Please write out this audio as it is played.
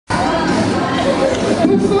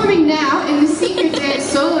Performing now in the Senior Dance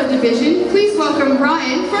Solo Division, please welcome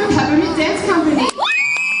Ryan from Peppermint Dance Company.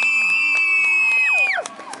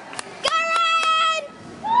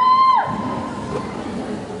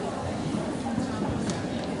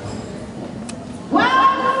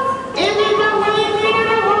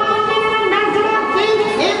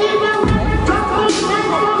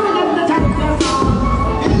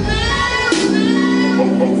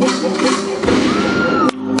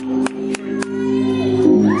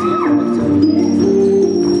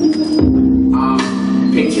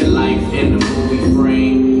 Picture life in the movie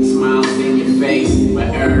frame, smiles in your face,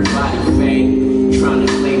 but everybody fake. Trying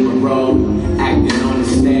to play my role, acting on the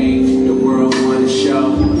stage, the world wanna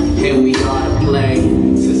show. Here we are to play.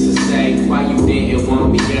 Sister say, why you didn't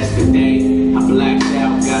want me yesterday? I blacked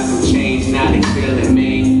out, got some change, now they feeling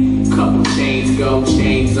me. Couple chains, gold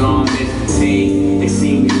chains on, Mr. T. They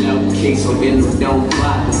see me low key, so then don't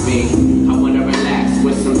bother me. I wanna relax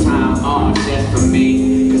with some time off just for me.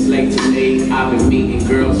 Lately, I've been meeting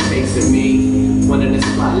girls facing me. One in the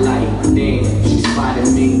spotlight, damn, she spotted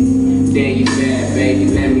me. Damn, you bad, baby,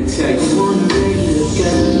 let me tell you. Want a regular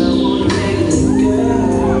girl, want a regular girl.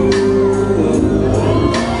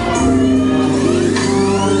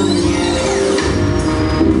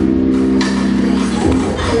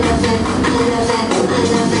 I love that, I love that, I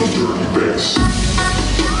love that. Best. I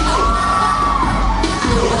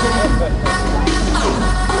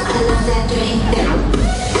love that drink.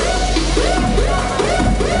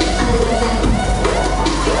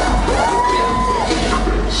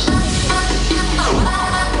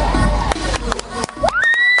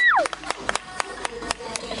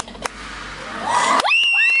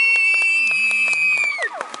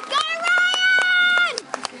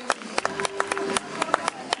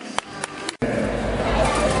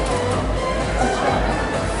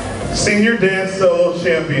 Senior Dance Solo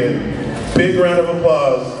Champion. Big round of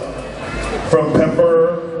applause from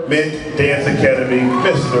Peppermint Dance Academy,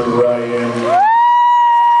 Mr. Ryan.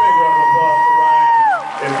 Big round of applause for Ryan.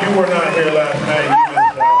 If you were not here last night, you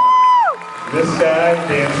missed out. This guy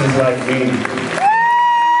dances like me.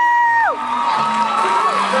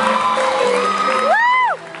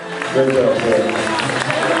 Great job, sir.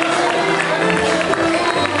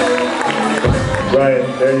 Ryan,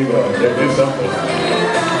 there you go. Yeah, do something.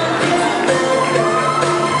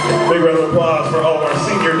 Big round of applause for all of our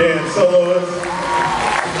senior dance soloists.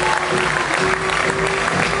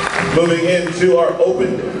 Moving into our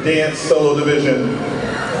open dance solo division.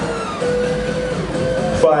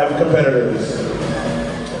 5 competitors.